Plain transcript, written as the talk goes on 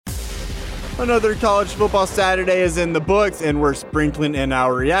Another college football Saturday is in the books, and we're sprinkling in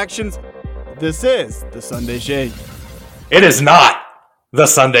our reactions. This is the Sunday Shake. It is not the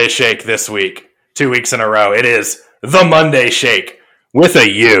Sunday Shake this week, 2 weeks in a row. It is the Monday Shake with a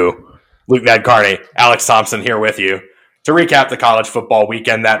U. Luke Nadkarni, Alex Thompson here with you to recap the college football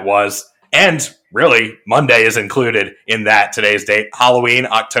weekend that was, and really, Monday is included in that today's date, Halloween,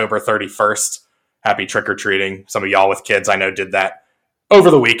 October 31st. Happy trick-or-treating. Some of y'all with kids I know did that over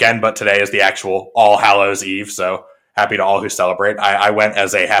the weekend, but today is the actual All Hallows Eve, so happy to all who celebrate. I went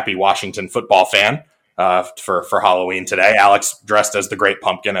as a happy Washington football fan for Halloween today. Alex dressed as the Great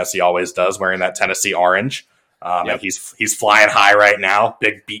Pumpkin, as he always does, wearing that Tennessee orange. And he's flying high right now.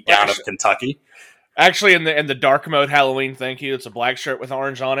 Big beatdown of Kentucky. Actually, in the dark mode Halloween, thank you. It's a black shirt with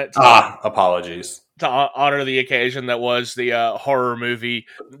orange on it. Apologies. To honor the occasion that was the horror movie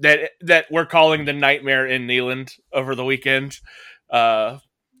that we're calling The Nightmare in Neyland over the weekend. Yeah,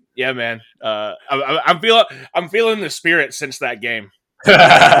 man. I'm feeling the spirit since that game.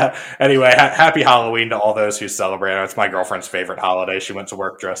 Anyway, happy Halloween to all those who celebrate. It's my girlfriend's favorite holiday. She went to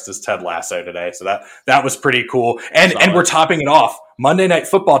work dressed as Ted Lasso today, so that was pretty cool. And we're topping it off. Monday Night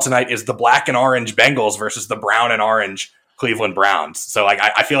Football tonight is the black and orange Bengals versus the brown and orange Cleveland Browns. So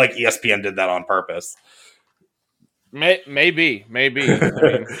I feel like ESPN did that on purpose. Maybe. I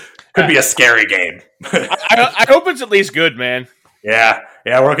mean, could be a scary game. I hope it's at least good, man. Yeah,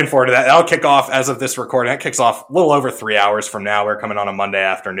 we're looking forward to that. That'll kick off as of this recording. That kicks off a little over 3 hours from now. We're coming on a Monday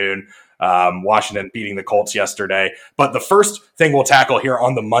afternoon. Washington beating the Colts yesterday. But the first thing we'll tackle here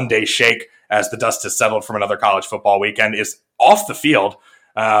on the Monday Shake, as the dust has settled from another college football weekend, is off the field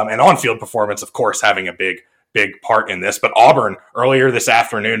and on-field performance, of course, having a big part in this. But Auburn, earlier this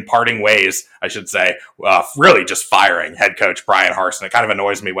afternoon, parting ways, I should say, really just firing head coach Bryan Harsin. It kind of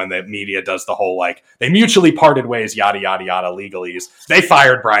annoys me when the media does the whole, they mutually parted ways, yada, yada, yada, legalese. They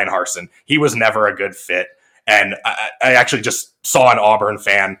fired Bryan Harsin. He was never a good fit. And I actually just saw an Auburn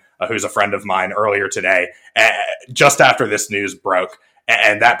fan who's a friend of mine earlier today, just after this news broke.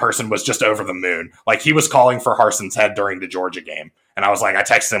 And that person was just over the moon. He was calling for Harsin's head during the Georgia game. And I was I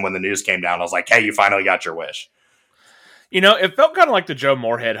texted him when the news came down. I was like, hey, you finally got your wish. It felt kind of like the Joe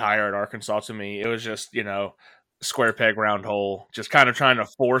Moorhead hire at Arkansas to me. It was just, square peg, round hole, just kind of trying to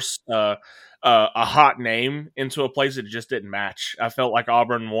force a hot name into a place that just didn't match. I felt like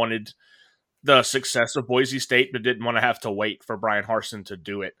Auburn wanted the success of Boise State, but didn't want to have to wait for Bryan Harsin to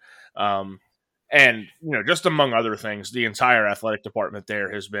do it. And, just among other things, the entire athletic department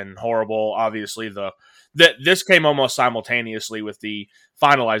there has been horrible. Obviously, this came almost simultaneously with the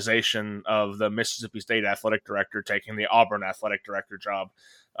finalization of the Mississippi State athletic director taking the Auburn athletic director job,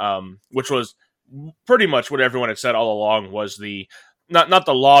 which was pretty much what everyone had said all along was not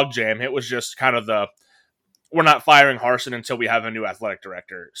the log jam. It was just kind of we're not firing Harsin until we have a new athletic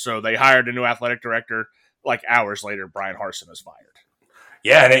director. So they hired a new athletic director. Hours later, Bryan Harsin is fired.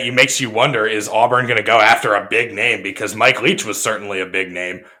 Yeah, and it makes you wonder, is Auburn going to go after a big name? Because Mike Leach was certainly a big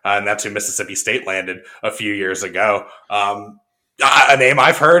name, and that's who Mississippi State landed a few years ago. A name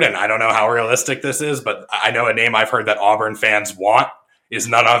I've heard, and I don't know how realistic this is, but I know a name I've heard that Auburn fans want is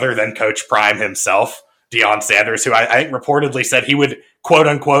none other than Coach Prime himself, Deion Sanders, who I think reportedly said he would,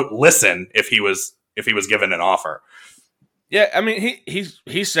 quote-unquote, listen if he was given an offer. Yeah, I mean,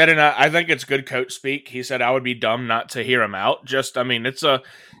 he said, and I think it's good coach speak. He said, I would be dumb not to hear him out. It's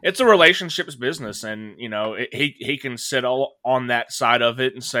a relationships business, and he can sit on that side of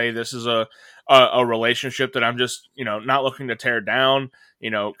it and say this is a relationship that I'm just not looking to tear down.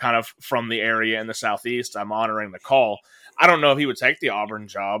 Kind of from the area in the Southeast, I'm honoring the call. I don't know if he would take the Auburn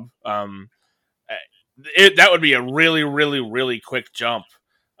job. That would be a really, really, really quick jump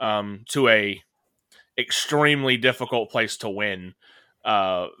to a extremely difficult place to win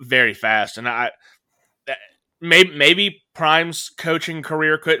very fast. And maybe Prime's coaching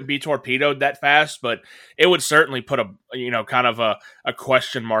career couldn't be torpedoed that fast, but it would certainly put a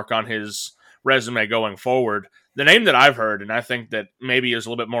question mark on his resume going forward. The name that I've heard, and I think that maybe is a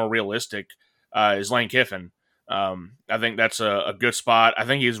little bit more realistic, is Lane Kiffin. I think that's a good spot. I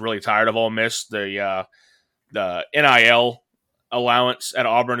think he's really tired of Ole Miss. The NIL allowance at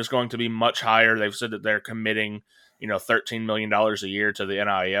Auburn is going to be much higher. They've said that they're committing, $13 million a year to the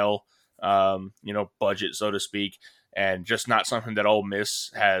NIL, budget, so to speak, and just not something that Ole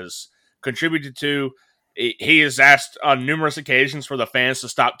Miss has contributed to. He has asked on numerous occasions for the fans to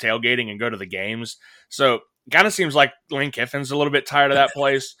stop tailgating and go to the games. So kind of seems like Lane Kiffin's a little bit tired of that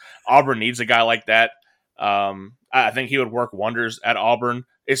place. Auburn needs a guy like that. I think he would work wonders at Auburn.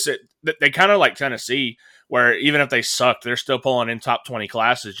 They kind of like Tennessee, where even if they suck, they're still pulling in top 20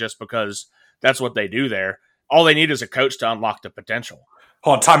 classes just because that's what they do there. All they need is a coach to unlock the potential.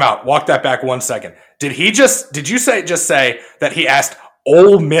 Hold on, time out. Walk that back 1 second. Did you just say that he asked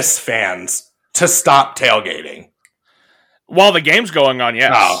Ole Miss fans to stop tailgating? While the game's going on,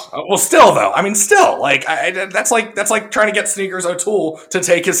 yes. Oh, well, still though. I mean, still, like that's like trying to get Sneakers O'Toole to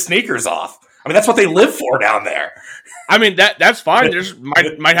take his sneakers off. I mean, that's what they live for down there. I mean, that's fine. There's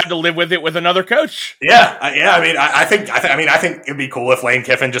might have to live with it with another coach. Yeah. I mean, I think it'd be cool if Lane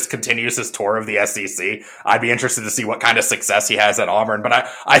Kiffin just continues his tour of the SEC. I'd be interested to see what kind of success he has at Auburn. But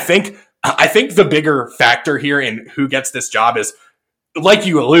I think the bigger factor here in who gets this job is, like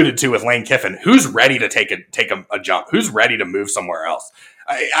you alluded to with Lane Kiffin, who's ready to take a jump? Who's ready to move somewhere else?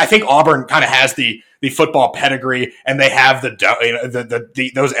 I think Auburn kind of has the football pedigree, and they have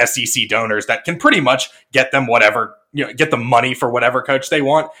those SEC donors that can pretty much get them whatever, get the money for whatever coach they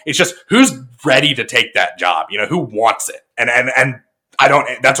want. It's just who's ready to take that job, who wants it, and I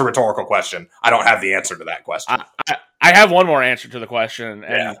don't. That's a rhetorical question. I don't have the answer to that question. I have one more answer to the question,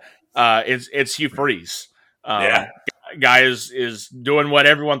 and it's Hugh Freeze. Guy is doing what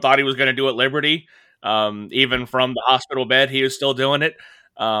everyone thought he was going to do at Liberty. Even from the hospital bed, he was still doing it.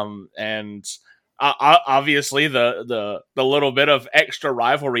 And obviously the little bit of extra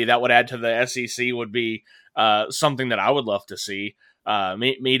rivalry that would add to the SEC would be something that I would love to see.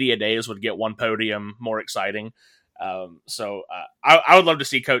 Media days would get one podium more exciting. So I would love to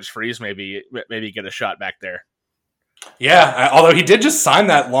see Coach Freeze maybe get a shot back there. Yeah, although he did just sign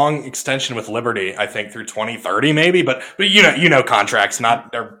that long extension with Liberty, I think through 2030 maybe, but contracts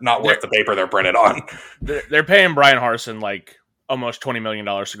they're not worth the paper they're printed on. They're paying Bryan Harsin like almost $20 million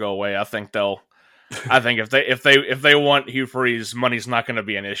to go away. I think if they want Hugh Freeze, money's not going to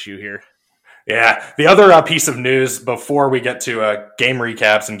be an issue here. Yeah, the other piece of news before we get to game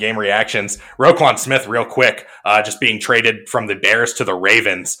recaps and game reactions, Roquan Smith, real quick, just being traded from the Bears to the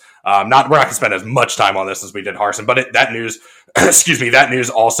Ravens. We're not going to spend as much time on this as we did Harsin, but that news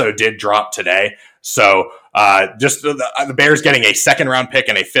also did drop today. So just the Bears getting a 2nd-round pick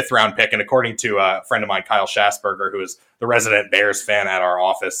and a 5th-round pick, and according to a friend of mine, Kyle Schasberger, who is the resident Bears fan at our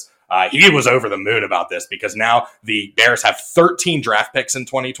office, he was over the moon about this because now the Bears have 13 draft picks in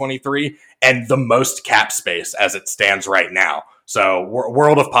 2023 and the most cap space as it stands right now. So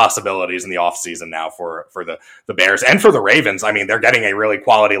world of possibilities in the offseason now for the Bears and for the Ravens. I mean, they're getting a really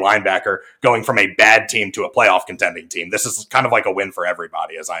quality linebacker going from a bad team to a playoff contending team. This is kind of like a win for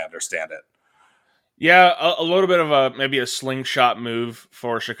everybody as I understand it. Yeah, a little bit of maybe a slingshot move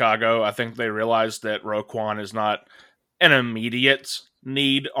for Chicago. I think they realized that Roquan is not an immediate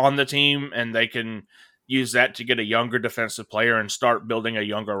need on the team, and they can use that to get a younger defensive player and start building a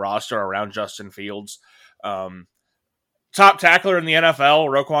younger roster around Justin Fields. Top tackler in the NFL,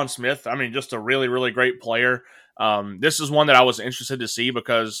 Roquan Smith. I mean, just a really, really great player. This is one that I was interested to see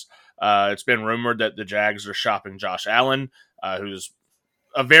because it's been rumored that the Jags are shopping Josh Allen, who's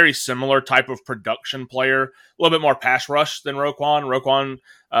a very similar type of production player, a little bit more pass rush than Roquan. Roquan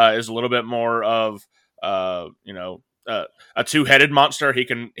is a little bit more of, a two-headed monster. He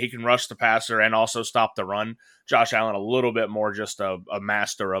can rush the passer and also stop the run. Josh Allen a little bit more just a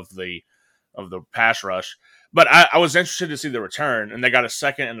master of the pass rush. But I was interested to see the return, and they got a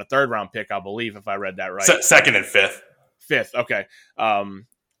 2nd and a 3rd-round pick, I believe, if I read that right. 2nd and 5th. 5th, okay.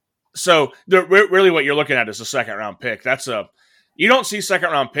 So really what you're looking at is a 2nd-round pick. You don't see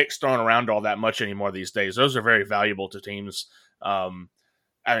 2nd-round picks thrown around all that much anymore these days. Those are very valuable to teams. I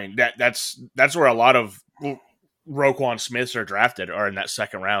mean, that's where a lot of Roquan Smiths are drafted, are in that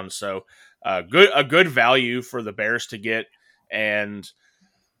 2nd round. So a good value for the Bears to get, and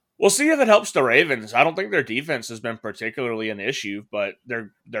we'll see if it helps the Ravens. I don't think their defense has been particularly an issue, but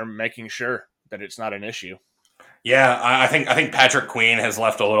they're making sure that it's not an issue. Yeah, I think Patrick Queen has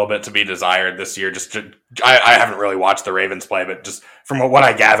left a little bit to be desired this year. I haven't really watched the Ravens play, but just from what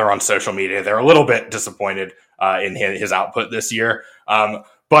I gather on social media, they're a little bit disappointed in his output this year.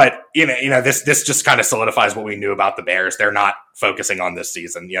 But this just kind of solidifies what we knew about the Bears. They're not focusing on this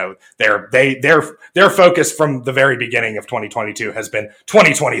season. Their focus from the very beginning of 2022 has been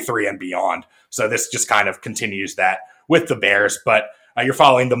 2023 and beyond. So this just kind of continues that with the Bears. But you're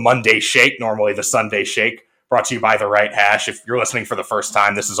following the Monday Shake, normally the Sunday Shake, brought to you by The Right Hash. If you're listening for the first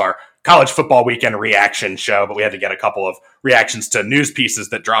time, this is our college football weekend reaction show, but we had to get a couple of reactions to news pieces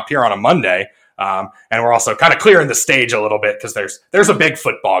that drop here on a Monday. And we're also kind of clearing the stage a little bit because there's a big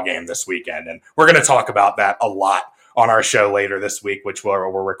football game this weekend, and we're going to talk about that a lot on our show later this week, which we're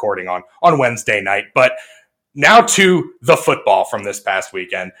recording on Wednesday night. But now to the football from this past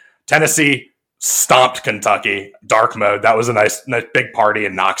weekend. Tennessee stomped Kentucky. Dark mode. That was a nice big party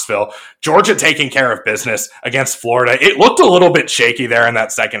in Knoxville. Georgia taking care of business against Florida. It looked a little bit shaky there in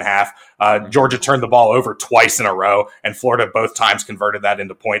that second half. Georgia turned the ball over twice in a row, and Florida both times converted that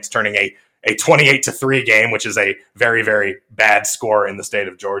into points, turning a 28-3 game, which is a very, very bad score in the state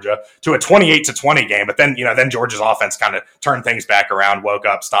of Georgia, to a 28-20 game. But then, then Georgia's offense kind of turned things back around, woke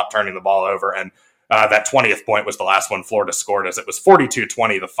up, stopped turning the ball over, and that 20th point was the last one Florida scored, as it was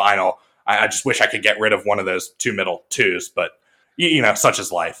 42-20 the final. I just wish I could get rid of one of those two middle twos, but such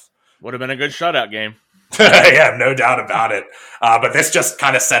is life. Would have been a good shutout game. Yeah, no doubt about it. But this just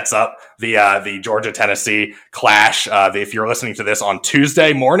kind of sets up the Georgia-Tennessee clash. If you're listening to this on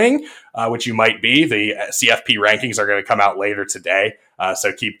Tuesday morning, which you might be, the CFP rankings are going to come out later today.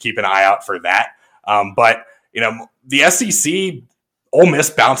 So keep an eye out for that. But the SEC, Ole Miss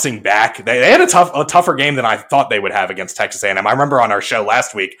bouncing back. They had a tougher game than I thought they would have against Texas A&M. I remember on our show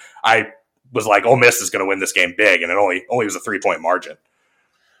last week, I was like, Ole Miss is going to win this game big, and it only was a 3-point margin.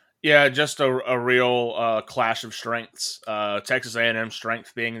 Yeah, just a real clash of strengths. Texas A&M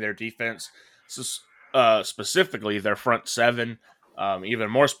strength being their defense, specifically their front seven, even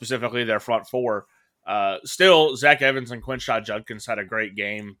more specifically their front four. Still, Zach Evans and Quinshot Judkins had a great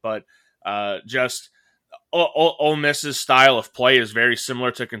game, but just Ole Miss's style of play is very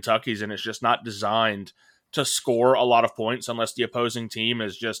similar to Kentucky's, and it's just not designed to score a lot of points unless the opposing team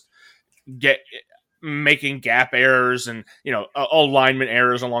is just making gap errors and alignment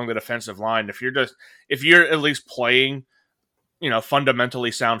errors along the defensive line. If you're at least playing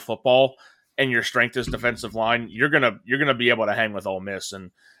fundamentally sound football and your strength is defensive line, you're gonna be able to hang with Ole Miss.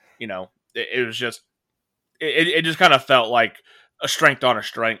 And it was just it just kind of felt like a strength on a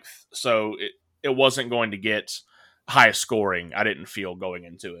strength, so it wasn't going to get high scoring. I didn't feel going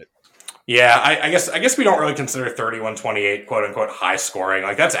into it. Yeah, I guess we don't really consider 31-28 quote unquote high scoring.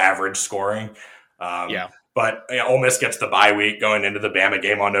 Like, that's average scoring. Yeah. But Ole Miss gets the bye week going into the Bama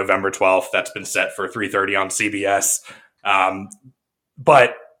game on November 12th. That's been set for 3:30 on CBS.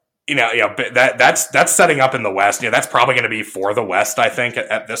 But that's setting up in the West. That's probably going to be for the West, I think,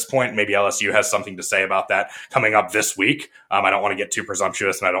 at this point. Maybe LSU has something to say about that coming up this week. I don't want to get too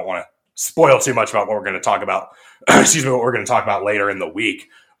presumptuous, and I don't want to spoil too much about what we're going to talk about. What we're going to talk about later in the week.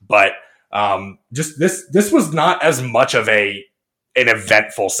 But just this was not as much of an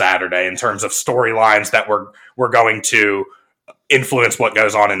eventful Saturday in terms of storylines that were going to influence what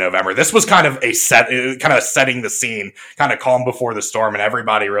goes on in November. This was kind of setting the scene, kind of calm before the storm, and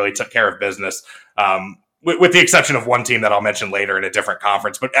everybody really took care of business, with the exception of one team that I'll mention later in a different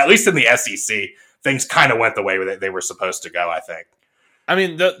conference. But at least in the SEC, things kind of went the way that they were supposed to go, I think. I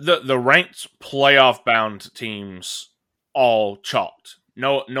mean, the ranked playoff bound teams all chalked.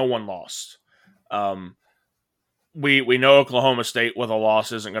 No one lost. We know Oklahoma State with a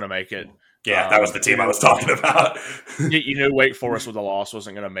loss isn't going to make it. Yeah, that was the team I was talking about. you knew Wake Forest with a loss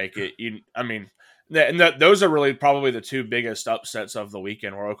wasn't going to make it. Those are really probably the two biggest upsets of the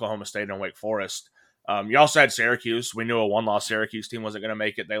weekend, were Oklahoma State and Wake Forest. You also had Syracuse. We knew a one-loss Syracuse team wasn't going to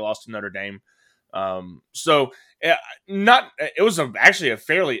make it. They lost to Notre Dame. It was actually a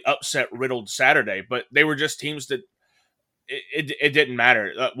fairly upset-riddled Saturday, but they were just teams that it didn't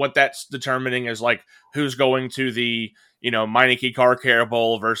matter. What that's determining is like who's going to the Meineke Car Care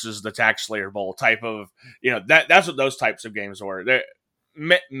Bowl versus the Tax Slayer Bowl type of that's what those types of games were.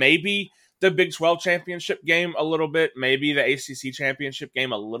 Maybe the Big 12 championship game a little bit, maybe the ACC championship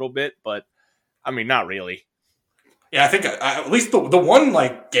game a little bit, but I mean not really. Yeah, I think at least the one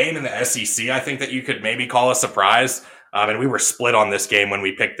game in the SEC, I think that you could maybe call a surprise. And we were split on this game when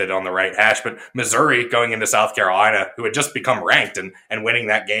we picked it on the right hash. But Missouri going into South Carolina, who had just become ranked and winning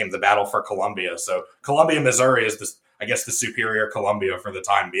that game, the battle for Columbia. So Columbia, Missouri is the superior Columbia for the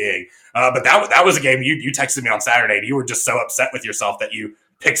time being. But that was a game you texted me on Saturday, and you were just so upset with yourself that you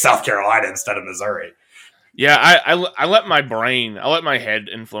picked South Carolina instead of Missouri. Yeah, I let my head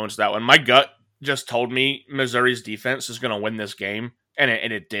influence that one. My gut just told me Missouri's defense is going to win this game, and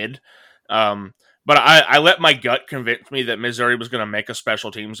it did. But I let my gut convince me that Missouri was going to make a special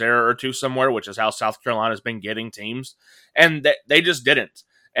teams error or two somewhere, which is how South Carolina's been getting teams, and they just didn't.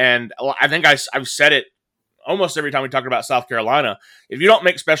 And I think I've said it almost every time we talk about South Carolina. If you don't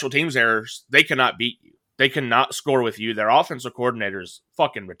make special teams errors, they cannot beat you. They cannot score with you. Their offensive coordinator is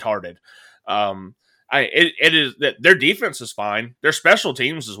fucking retarded. It is that their defense is fine. Their special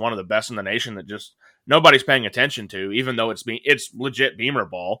teams is one of the best in the nation that just nobody's paying attention to, even though it's legit Beamer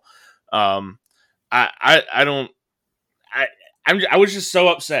ball. I was just so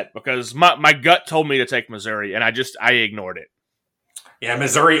upset because my gut told me to take Missouri, and I ignored it. Yeah,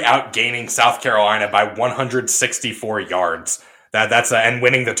 Missouri outgaining South Carolina by 164 yards. And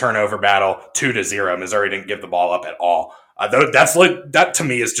winning the turnover battle 2-0. Missouri didn't give the ball up at all. That to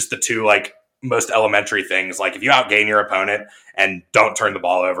me is just the two like most elementary things. Like if you outgain your opponent and don't turn the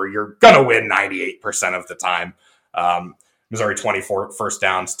ball over, you're gonna win 98% of the time. Missouri 24 first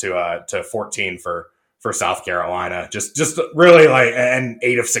downs to 14 for South Carolina. Just really like, and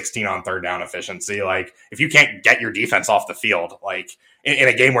 8 of 16 on third down efficiency. Like if you can't get your defense off the field, like in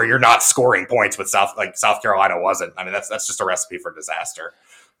a game where you're not scoring points with South Carolina wasn't. I mean, that's just a recipe for disaster.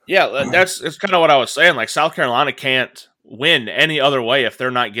 Yeah, it's kind of what I was saying. Like South Carolina can't win any other way if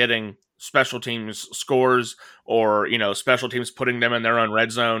they're not getting special teams scores or, special teams putting them in their own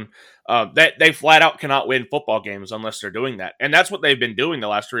red zone. They flat out cannot win football games unless they're doing that. And that's what they've been doing the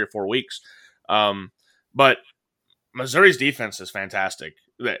last 3 or 4 weeks. But Missouri's defense is fantastic.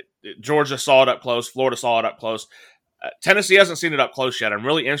 Georgia saw it up close. Florida saw it up close. Tennessee hasn't seen it up close yet. I'm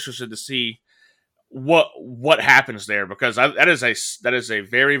really interested to see what happens there because that is a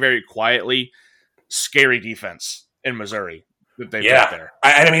very, very quietly scary defense in Missouri that they've got there.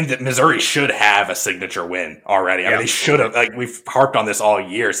 I mean, that Missouri should have a signature win already. I mean, they should have. Like we've harped on this all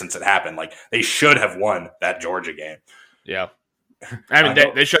year since it happened. Like they should have won that Georgia game. Yeah, I mean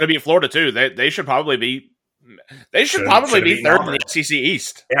they should have beat Florida too. They should probably be. They should probably be third in the SEC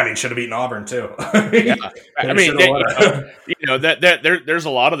East. Yeah, I mean, should have beaten Auburn too. Yeah. I mean, there's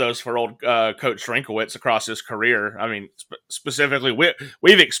a lot of those for old Coach Drinkowitz across his career. I mean, specifically,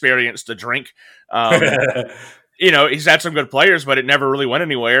 we've experienced a drink. He's had some good players, but it never really went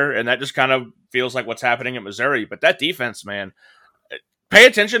anywhere, and that just kind of feels like what's happening at Missouri. But that defense, man, pay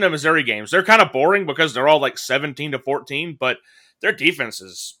attention to Missouri games. They're kind of boring because they're all like 17-14, but their defense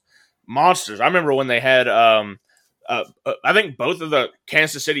is monsters. I remember when they had, I think both of the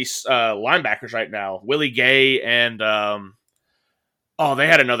Kansas City linebackers right now, Willie Gay and, they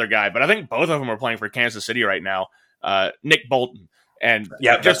had another guy, but I think both of them are playing for Kansas City right now, Nick Bolton. And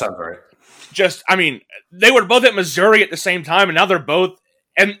yeah, that sounds right. I mean, they were both at Missouri at the same time, and now they're both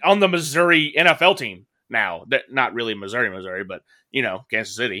on the Missouri NFL team now. Not really Missouri, but,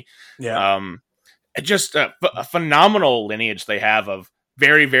 Kansas City. Yeah. Just a phenomenal lineage they have of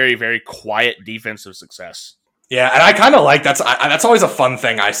very, very, very quiet defensive success. Yeah, and I kind of like that's always a fun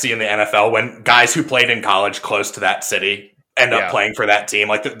thing I see in the NFL when guys who played in college close to that city end up playing for that team.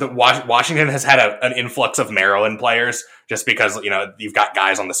 Like the Washington has had an influx of Maryland players just because you've got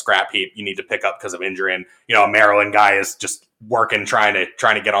guys on the scrap heap you need to pick up because of injury, and a Maryland guy is just working trying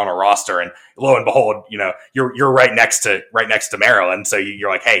to get on a roster, and lo and behold, you're right next to Maryland, so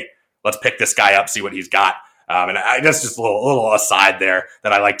you're like, hey, let's pick this guy up, see what he's got. And that's just a little aside there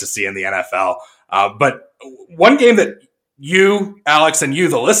that I like to see in the NFL. But one game that you, Alex, and you,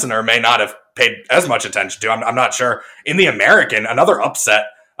 the listener, may not have paid as much attention to, I'm not sure. In the American, another upset,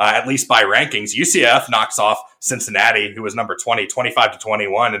 at least by rankings, UCF knocks off Cincinnati, who was number 20,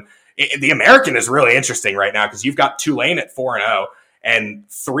 25-21. And the American is really interesting right now because you've got Tulane at 4-0 and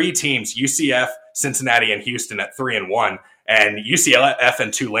 3 teams, UCF, Cincinnati, and Houston at 3-1. And UCF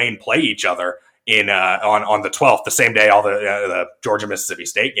and Tulane play each other on the 12th, the same day all the Georgia-Mississippi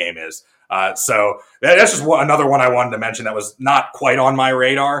State game is. So that's just another one I wanted to mention that was not quite on my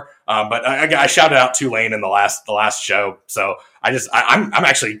radar. But I shouted out Tulane in the last show. So I'm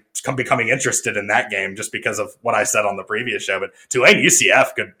actually becoming interested in that game just because of what I said on the previous show. But Tulane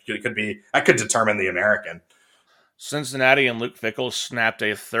UCF could determine the American. Cincinnati and Luke Fickell snapped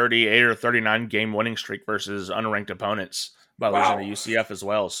a 38 or 39 game winning streak versus unranked opponents by losing to UCF as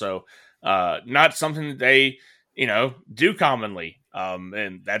well. So not something that they, do commonly.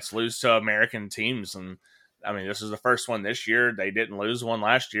 And that's lose to American teams. And I mean, this is the first one this year. They didn't lose one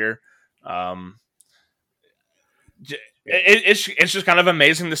last year. It's just kind of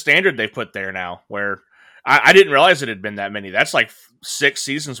amazing the standard they put there now, where I didn't realize it had been that many. That's like 6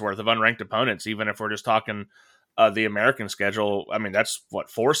 seasons worth of unranked opponents, even if we're just talking the American schedule. I mean, that's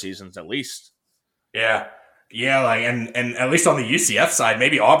 4 seasons at least. Yeah. Yeah, like and at least on the UCF side,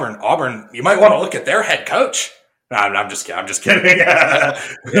 maybe Auburn, you might want to look at their head coach. No, I'm just kidding. See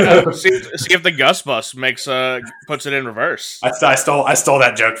if the Gus bus puts it in reverse. I stole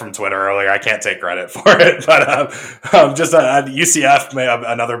that joke from Twitter earlier. I can't take credit for it, but just UCF may have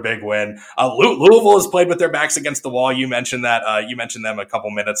another big win. Louisville has played with their backs against the wall. You mentioned that. You mentioned them a couple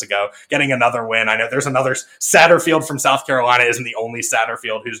minutes ago, getting another win. I know there's another Satterfield from South Carolina isn't the only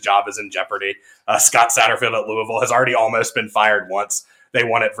Satterfield whose job is in jeopardy. Scott Satterfield at Louisville has already almost been fired once. They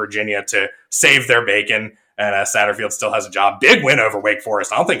won at Virginia to save their bacon. And Satterfield still has a job. Big win over Wake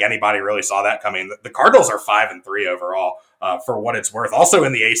Forest. I don't think anybody really saw that coming. The Cardinals are 5-3 overall for what it's worth. Also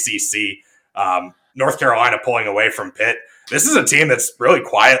in the ACC, North Carolina pulling away from Pitt. This is a team that's really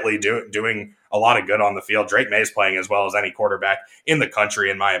quietly doing a lot of good on the field. Drake May's playing as well as any quarterback in the country,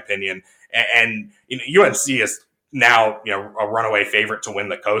 in my opinion. And UNC is now a runaway favorite to win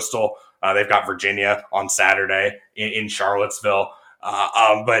the Coastal. They've got Virginia on Saturday in Charlottesville.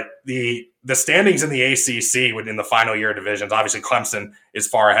 But the standings in the ACC within the final year divisions, obviously Clemson is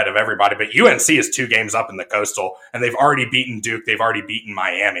far ahead of everybody, but UNC is 2 games up in the Coastal, and they've already beaten Duke. They've already beaten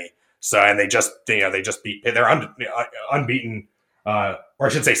Miami. So, and they just beat, they're unbeaten, or I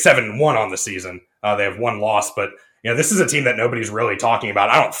should say 7-1 on the season. They have 1 loss, but this is a team that nobody's really talking about.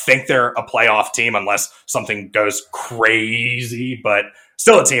 I don't think they're a playoff team unless something goes crazy, but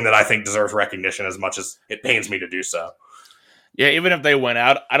still a team that I think deserves recognition as much as it pains me to do so. Yeah, even if they went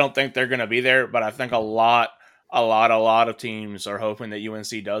out, I don't think they're going to be there, but I think a lot of teams are hoping that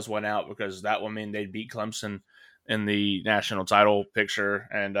UNC does win out because that would mean they'd beat Clemson in the national title picture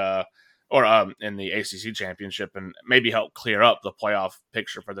and or in the ACC championship and maybe help clear up the playoff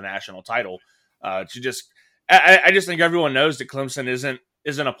picture for the national title. I just think everyone knows that Clemson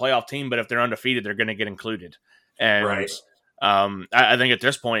isn't a playoff team, but if they're undefeated, they're going to get included. And right. I think at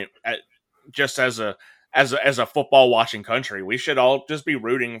this point, just as a football watching country, we should all just be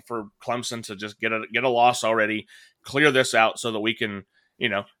rooting for Clemson to just get a loss already, clear this out so that we can,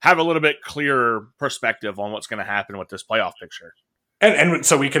 have a little bit clearer perspective on what's going to happen with this playoff picture. And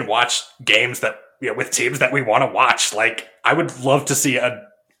so we can watch games that, with teams that we want to watch. Like, I would love to see a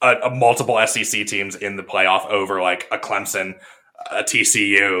multiple SEC teams in the playoff over like a Clemson, a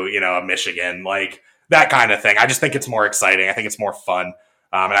TCU, a Michigan, like that kind of thing. I just think it's more exciting. I think it's more fun.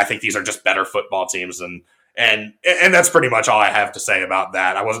 And I think these are just better football teams, and that's pretty much all I have to say about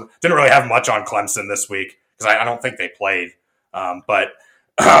that. Didn't really have much on Clemson this week because I don't think they played. But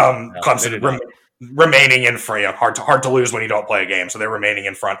Clemson remaining in front. Hard to lose when you don't play a game, so they're remaining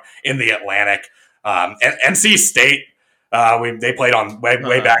in front in the Atlantic. And NC State, they played on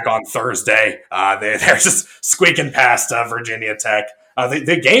way back on Thursday. They're just squeaking past Virginia Tech.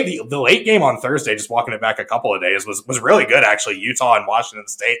 The late game on Thursday, just walking it back a couple of days, was really good, actually. Utah and Washington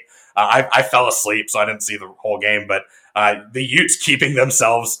State. I fell asleep, so I didn't see the whole game, but the Utes keeping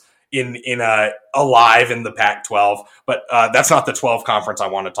themselves alive in the Pac-12. But that's not the 12 conference I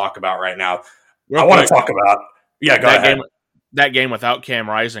want to talk about right now. I want to talk about go ahead. That game without Cam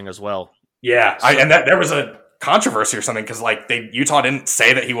Rising as well. Yeah, there was a controversy or something because Utah didn't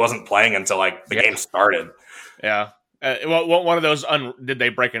say that he wasn't playing until the game started. Yeah. One of those did they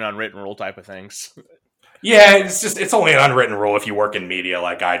break an unwritten rule type of things? Yeah, it's only an unwritten rule if you work in media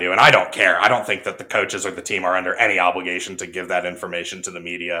like I do, and I don't care. I don't think that the coaches or the team are under any obligation to give that information to the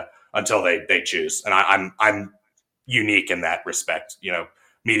media until they choose. And I'm unique in that respect.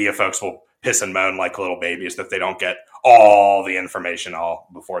 Media folks will piss and moan like little babies that they don't get all the information all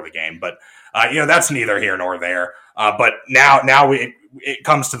before the game, but that's neither here nor there. But now it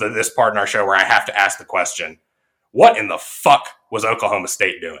comes to this part in our show where I have to ask the question. What in the fuck was Oklahoma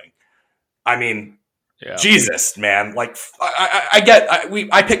State doing? I mean, Jesus, man.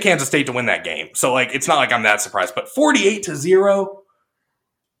 I picked Kansas State to win that game. So, it's not like I'm that surprised. But 48-0?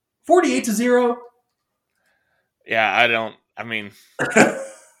 48-0? Yeah,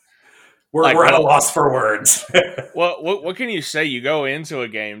 we're at a loss for words. What can you say? You go into a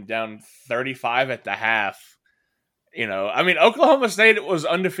game down 35 at the half. Oklahoma State was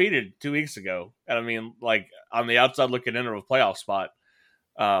undefeated 2 weeks ago. And on the outside looking in of a playoff spot,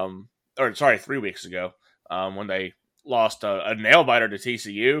 3 weeks ago, when they lost a nail biter to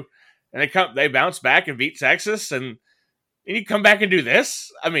TCU, and they bounced back and beat Texas, and you come back and do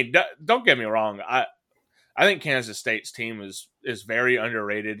this. Don't get me wrong. I think Kansas State's team is very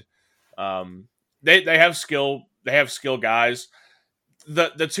underrated. They have skill. They have skill guys.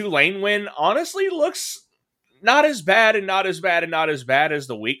 The Tulane win honestly looks not as bad as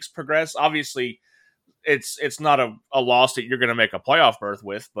the weeks progress. Obviously, it's not a loss that you're going to make a playoff berth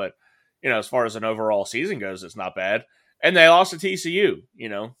with, but as far as an overall season goes, it's not bad. And they lost to TCU.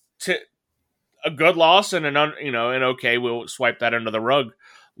 A good loss and an okay, we'll swipe that under the rug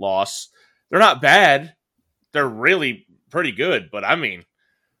loss. They're not bad. They're really pretty good, but 48-0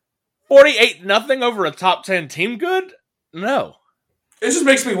 over a top 10 team good? No. It just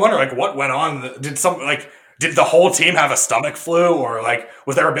makes me wonder, what went on? Did the whole team have a stomach flu, or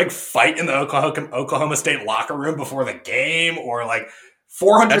was there a big fight in the Oklahoma State locker room before the game, or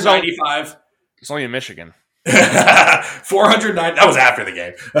 495? It's only in Michigan. 409. That was after the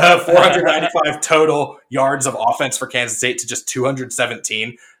game. 495 total yards of offense for Kansas State to just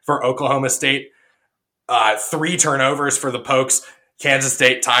 217 for Oklahoma State. 3 turnovers for the Pokes. Kansas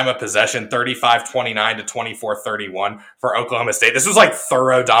State time of possession 35-29 to 24-31 for Oklahoma State. This was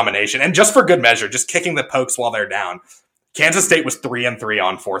thorough domination, and just for good measure, just kicking the Pokes while they're down. Kansas State was 3-3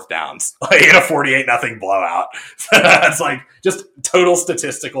 on fourth downs, like in a 48-0 blowout. That's like just total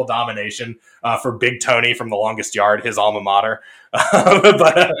statistical domination for Big Tony from the longest yard, his alma mater.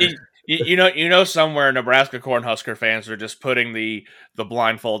 But you know, somewhere Nebraska Cornhusker fans are just putting the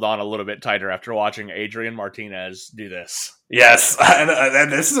blindfold on a little bit tighter after watching Adrian Martinez do this. Yes,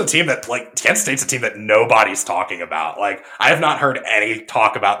 and this is a team that, like, Kansas State's a team that nobody's talking about. Like, I have not heard any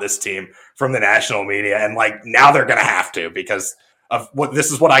talk about this team from the national media, and like now they're gonna have to because of what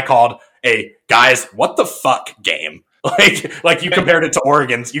this is what I called a guys what the fuck game. Like you compared it to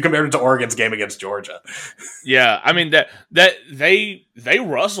Oregon's game against Georgia. Yeah, I mean that they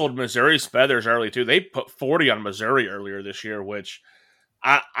rustled Missouri's feathers early too. They put 40 on Missouri earlier this year, which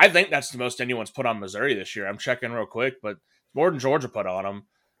I think that's the most anyone's put on Missouri this year. I'm checking real quick, but more than Georgia put on them.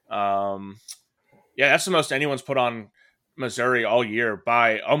 Yeah, that's the most anyone's put on Missouri all year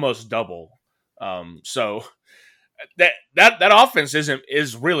by almost double. So that offense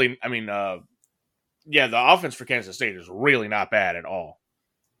is really, I mean, yeah, the offense for Kansas State is really not bad at all.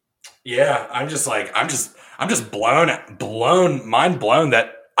 Yeah, I'm just mind blown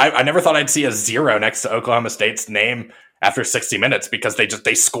that I never thought I'd see a 0 next to Oklahoma State's name after 60 minutes because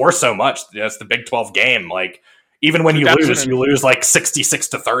they score so much. It's the Big 12 game. Like, even when you lose like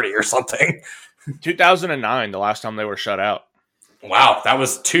 66-30 or something. 2009, the last time they were shut out. Wow, that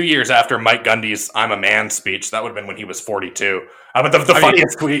was 2 years after Mike Gundy's "I'm a man" speech. That would have been when he was 42. But the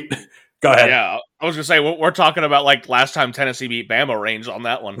funniest tweet. Go ahead. Yeah, I was gonna say we're talking about like last time Tennessee beat Bama range on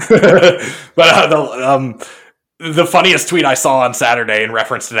that one. But the funniest tweet I saw on Saturday in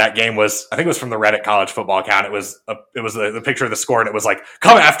reference to that game was, I think it was from the Reddit college football account. It was the picture of the score, and it was like,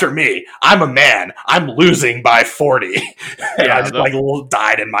 "Come after me. I'm a man. I'm losing by 40." And I just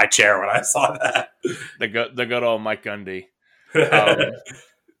died in my chair when I saw that. The good old Mike Gundy.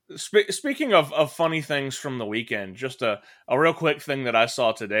 Speaking of funny things from the weekend, just a real quick thing that I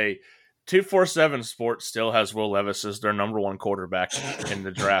saw today. 247 Sports still has Will Levis as their number one quarterback in the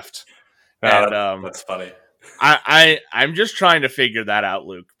draft. And that's funny. I'm just trying to figure that out,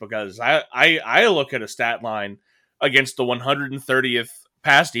 Luke, because I look at a stat line against the 130th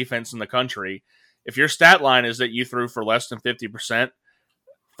pass defense in the country. If your stat line is that you threw for less than 50%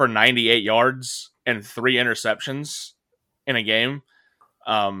 for 98 yards and 3 interceptions in a game,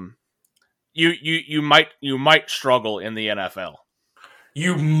 you might struggle in the NFL.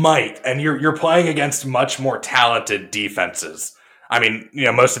 You might, and you're playing against much more talented defenses. I mean,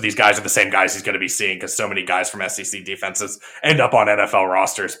 most of these guys are the same guys he's going to be seeing because so many guys from SEC defenses end up on NFL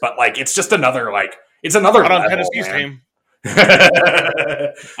rosters. But like, it's just another not on Tennessee's team.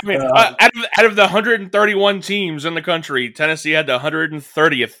 I mean, out of the 131 teams in the country, Tennessee had the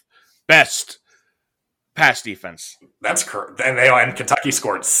 130th best pass defense. That's correct. And Kentucky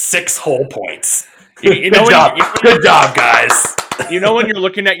scored 6 whole points. Good job, guys. When you're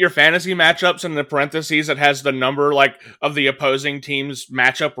looking at your fantasy matchups in the parentheses, it has the number of the opposing team's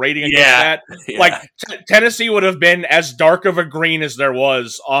matchup rating against that. Yeah. Like Tennessee would have been as dark of a green as there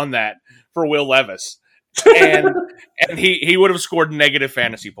was on that for Will Levis, and he would have scored negative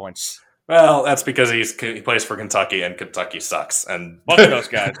fantasy points. Well, that's because he plays for Kentucky, and Kentucky sucks. And both of those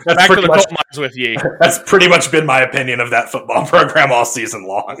guys. Back to the coal mines with ye. That's pretty much been my opinion of that football program all season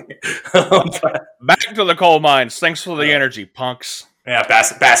long. Back to the coal mines. Thanks for the energy, punks. Yeah,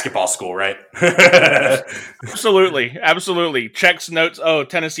 basketball school, right? Absolutely. Checks notes. Oh,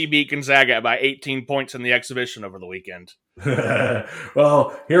 Tennessee beat Gonzaga by 18 points in the exhibition over the weekend.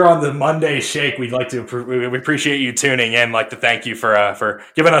 Well, here on the Monday Shake, we appreciate you tuning in. Like to thank you for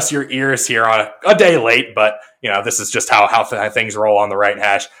giving us your ears here on a day late, but this is just how things roll on the Right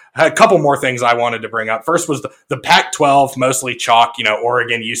Hash. I had a couple more things I wanted to bring up. First was the Pac-12, mostly chalk.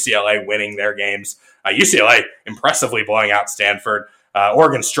 Oregon, UCLA winning their games. UCLA impressively blowing out Stanford.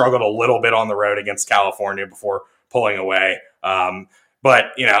 Oregon struggled a little bit on the road against California before pulling away.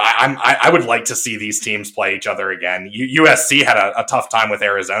 But I would like to see these teams play each other again. USC had a tough time with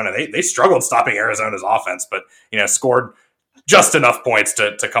Arizona. They struggled stopping Arizona's offense, but scored just enough points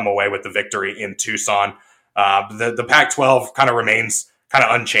to come away with the victory in Tucson. The Pac-12 kind of remains kind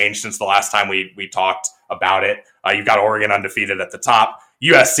of unchanged since the last time we talked about it. You've got Oregon undefeated at the top.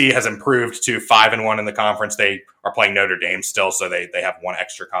 USC has improved to 5-1 in the conference. They are playing Notre Dame still, so they have one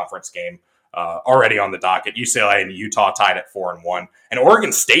extra conference game already on the docket. UCLA and Utah tied at 4-1, and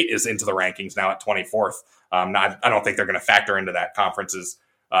Oregon State is into the rankings now at 24th. I don't think they're going to factor into that conference's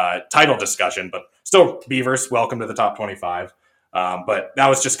title discussion, but still, Beavers, welcome to the top 25. But that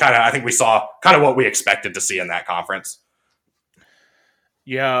was just I think we saw kind of what we expected to see in that conference.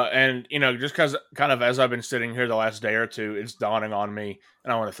 Yeah, and just because kind of as I've been sitting here the last day or two, it's dawning on me,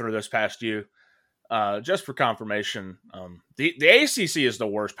 and I want to throw this past you. just for confirmation, the ACC is the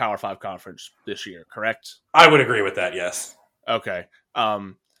worst Power 5 conference this year, correct? I would agree with that, yes. Okay.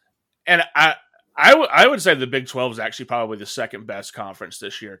 And I would say the Big 12 is actually probably the second best conference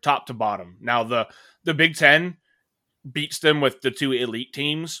this year, top to bottom. Now, the Big 10 beats them with the 2 elite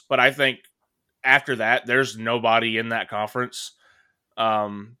teams, but I think after that, there's nobody in that conference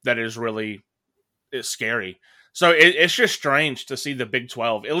that is scary. So it's just strange to see the Big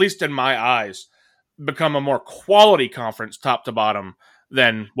 12, at least in my eyes, become a more quality conference top to bottom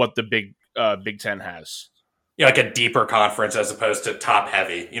than what the Big 10 has. Yeah, like a deeper conference as opposed to top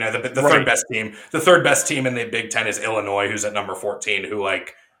heavy. You know, the third best team. The third best team in the Big 10 is Illinois, who's at number 14, who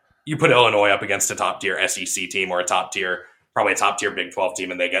like you put Illinois up against a top tier SEC team or probably a top tier Big 12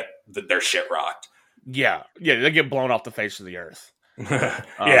 team, and they get their shit rocked. Yeah, they get blown off the face of the earth.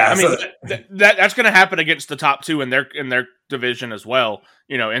 I mean that's going to happen against the top 2 in their division as well.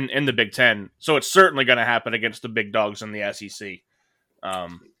 You know, in the Big 10, so it's certainly going to happen against the big dogs in the SEC.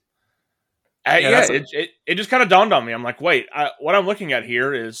 It just kind of dawned on me. I'm like, wait, what I'm looking at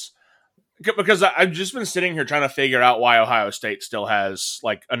here is because I've just been sitting here trying to figure out why Ohio State still has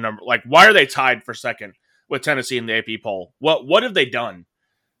like a number. Like, why are they tied for second with Tennessee in the AP poll? What have they done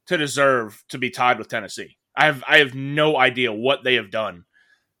to deserve to be tied with Tennessee? I have no idea what they have done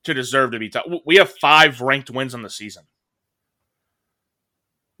to deserve to be tied. We have 5 ranked wins on the season.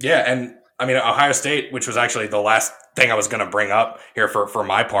 Yeah, and I mean, Ohio State, which was actually the last thing I was going to bring up here for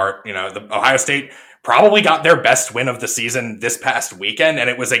my part, you know, the Ohio State probably got their best win of the season this past weekend, and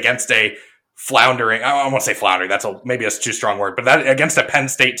it was against a floundering, I won't say floundering, maybe a too strong word, but that against a Penn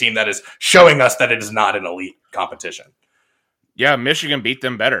State team that is showing us that it is not an elite competition. Yeah, Michigan beat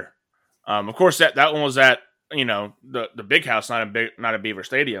them better. Of course, that one was at, you know, the big house, not a Beaver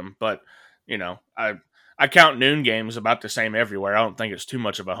Stadium, but, you know, I count noon games about the same everywhere. I don't think it's too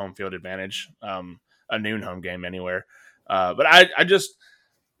much of a home field advantage, a noon home game anywhere. But I just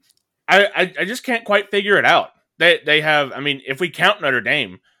can't quite figure it out. They have, I mean, if we count Notre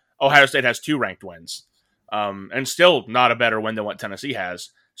Dame, Ohio State has 2 ranked wins, and still not a better win than what Tennessee has.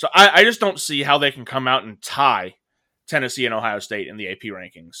 So I just don't see how they can come out and tie Tennessee and Ohio State in the AP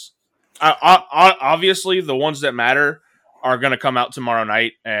rankings. Obviously, the ones that matter are going to come out tomorrow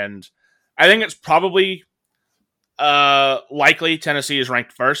night, and I think it's probably likely Tennessee is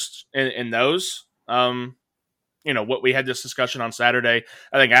ranked first in those. You know, what we had this discussion on Saturday.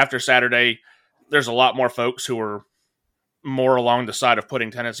 I think after Saturday, there's a lot more folks who are more along the side of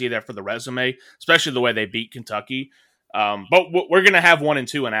putting Tennessee there for the resume, especially the way they beat Kentucky. But we're going to have 1 and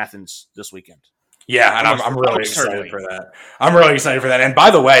 2 in Athens this weekend. Yeah, and I'm really excited for that. I'm really excited for that. And by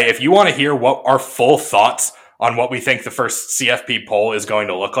the way, if you want to hear what our full thoughts on what we think the first CFP poll is going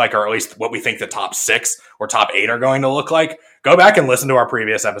to look like, or at least what we think the top 6 or top 8 are going to look like, go back and listen to our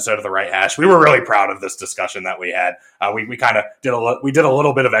previous episode of The Right Hash. We were really proud of this discussion that we had. We kind of did a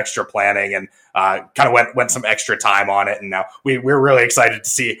little bit of extra planning and kind of went some extra time on it. And now we're really excited to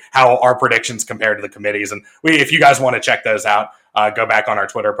see how our predictions compare to the committees. And if you guys want to check those out, go back on our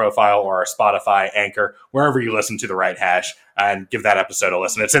Twitter profile or our Spotify, Anchor, wherever you listen to The Right Hash, and give that episode a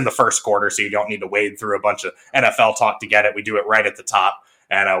listen. It's in the first quarter, so you don't need to wade through a bunch of NFL talk to get it. We do it right at the top,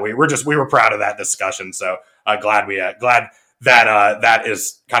 and we were proud of that discussion. So glad that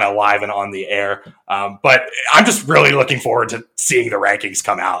is kind of live and on the air. But I'm just really looking forward to seeing the rankings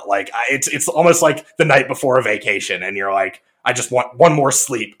come out. Like it's almost like the night before a vacation, and you're like, I just want one more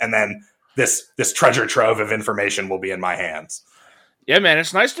sleep, and then this treasure trove of information will be in my hands. Yeah, man,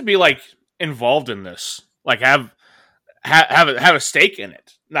 it's nice to be like involved in this, like have a stake in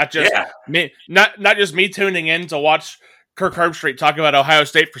it, not just me, not just me tuning in to watch Kirk Herbstreit talk about Ohio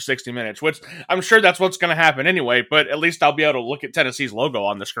State for 60 minutes, which I'm sure that's what's going to happen anyway. But at least I'll be able to look at Tennessee's logo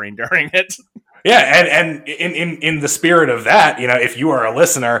on the screen during it. Yeah, and in the spirit of that, you know, if you are a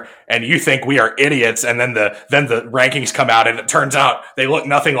listener and you think we are idiots, and then the rankings come out and it turns out they look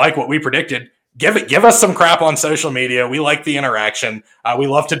nothing like what we predicted, give us some crap on social media. We like the interaction. We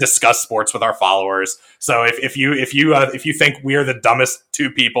love to discuss sports with our followers. So if you think we are the dumbest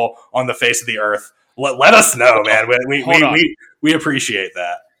 2 people on the face of the earth, let us know, man. We appreciate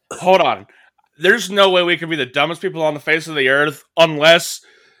that. Hold on. There's no way we can be the dumbest people on the face of the earth unless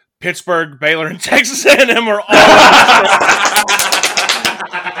Pittsburgh, Baylor, and Texas A&M are all.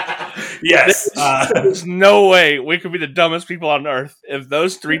 Yes. There's no way we could be the dumbest people on earth if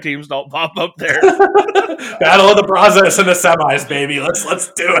those 3 teams don't pop up there. Battle of the Brazos in the semis, baby.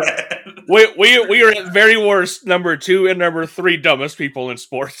 Let's do it. We are at very worst number 2 and number 3 dumbest people in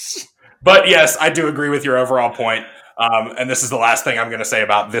sports. But yes, I do agree with your overall point. And this is the last thing I'm going to say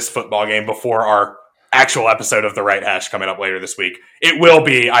about this football game before our actual episode of The Right Hash coming up later this week, it will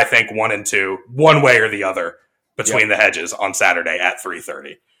be, I think, 1 and 2, one way or the other, between the hedges on Saturday at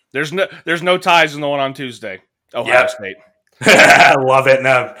 3:30. There's no ties in the one on Tuesday. Ohio State. I love it. And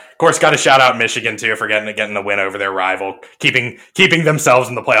of course, got to shout out Michigan too for getting the win over their rival, keeping themselves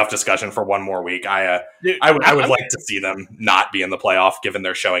in the playoff discussion for one more week. I would like to see them not be in the playoff given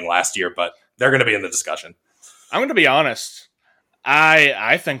their showing last year, but they're going to be in the discussion. I'm going to be honest.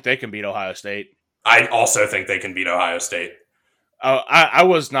 I think they can beat Ohio State. I also think they can beat Ohio State. I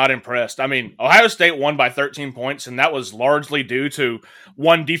was not impressed. I mean, Ohio State won by 13 points, and that was largely due to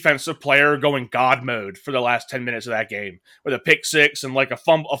one defensive player going God mode for the last 10 minutes of that game with a pick six and like a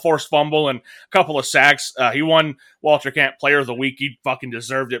forced fumble and a couple of sacks. He won Walter Camp Player of the Week. He fucking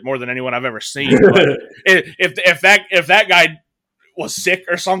deserved it more than anyone I've ever seen. But if that guy was sick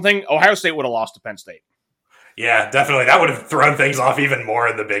or something, Ohio State would have lost to Penn State. Yeah, definitely. That would have thrown things off even more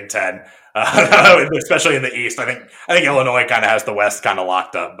in the Big Ten, especially in the East. I think Illinois kind of has the West kind of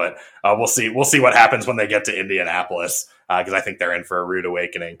locked up, but we'll see. We'll see what happens when they get to Indianapolis because I think they're in for a rude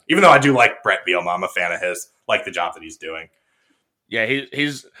awakening. Even though I do like Brett Bielema, I'm a fan of his. Like the job that he's doing. Yeah,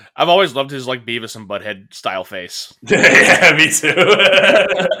 he's. I've always loved his like Beavis and Butthead style face. Yeah, me too.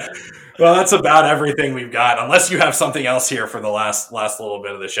 Well, that's about everything we've got. Unless you have something else here for the last little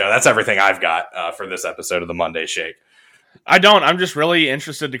bit of the show. That's everything I've got for this episode of the Munday Shake. I don't. I'm just really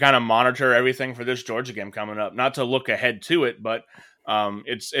interested to kind of monitor everything for this Georgia game coming up. Not to look ahead to it, but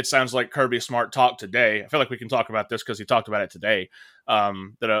it sounds like Kirby Smart talked today. I feel like we can talk about this because he talked about it today.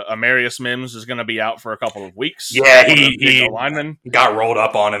 That Amarius Mims is going to be out for a couple of weeks. Yeah, he got rolled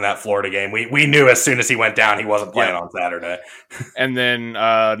up on in that Florida game. We knew as soon as he went down he wasn't playing on Saturday. And then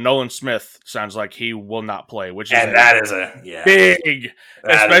Nolan Smith sounds like he will not play, which is a big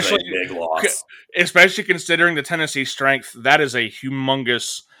loss. Especially considering the Tennessee strength, that is a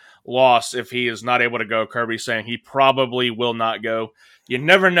humongous loss if he is not able to go. Kirby's saying he probably will not go. You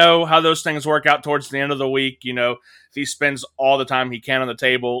never know how those things work out towards the end of the week. You know, if he spends all the time he can on the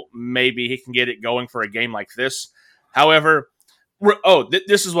table, maybe he can get it going for a game like this. However,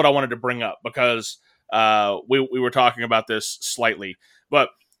 this is what I wanted to bring up because we were talking about this slightly, but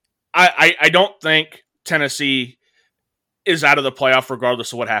I don't think Tennessee is out of the playoff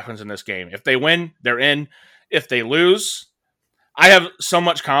regardless of what happens in this game. If they win, they're in. If they lose, I have so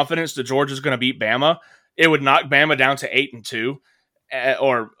much confidence that Georgia's going to beat Bama. It would knock Bama down to 8-2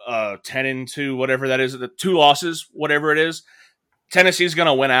 or 10-2, whatever that is. The 2 losses, whatever it is. Tennessee's going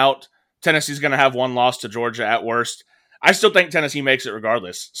to win out. Tennessee's going to have 1 loss to Georgia at worst. I still think Tennessee makes it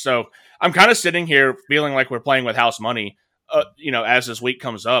regardless. So I'm kind of sitting here feeling like we're playing with house money, as this week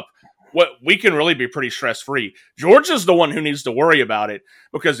comes up. What we can really be pretty stress-free. Georgia's the one who needs to worry about it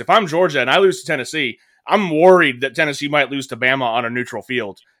because if I'm Georgia and I lose to Tennessee, I'm worried that Tennessee might lose to Bama on a neutral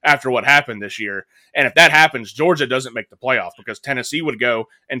field after what happened this year. And if that happens, Georgia doesn't make the playoff because Tennessee would go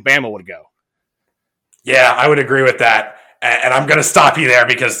and Bama would go. Yeah, I would agree with that. And I'm going to stop you there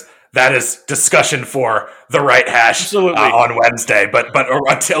because that is discussion for the Right Hash on Wednesday. But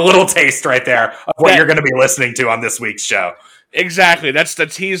a little taste right there of what you're going to be listening to on this week's show. Exactly. That's the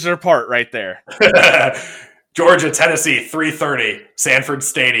teaser part right there. Georgia, Tennessee, 3:30, Sanford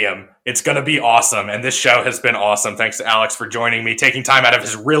Stadium. It's going to be awesome, and this show has been awesome. Thanks to Alex for joining me, taking time out of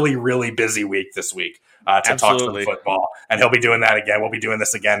his really, really busy week this week to talk some football, and he'll be doing that again. We'll be doing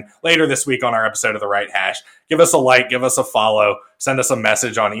this again later this week on our episode of The Right Hash. Give us a like, give us a follow, send us a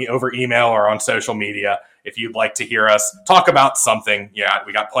message over email or on social media if you'd like to hear us talk about something. Yeah,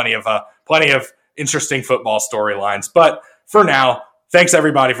 we got plenty of interesting football storylines, but for now, thanks,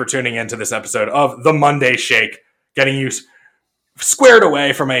 everybody, for tuning in to this episode of the Munday Shake, getting you squared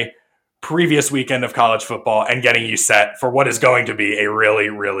away from a previous weekend of college football and getting you set for what is going to be a really,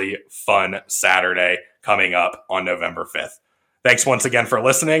 really fun Saturday coming up on November 5th. Thanks once again for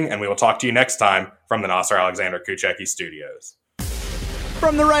listening, and we will talk to you next time from the Nasser Alexander Kuchecki Studios.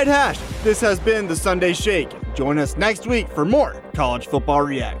 From the Right Hash, this has been the Sunday Shake. Join us next week for more college football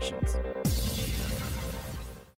reactions.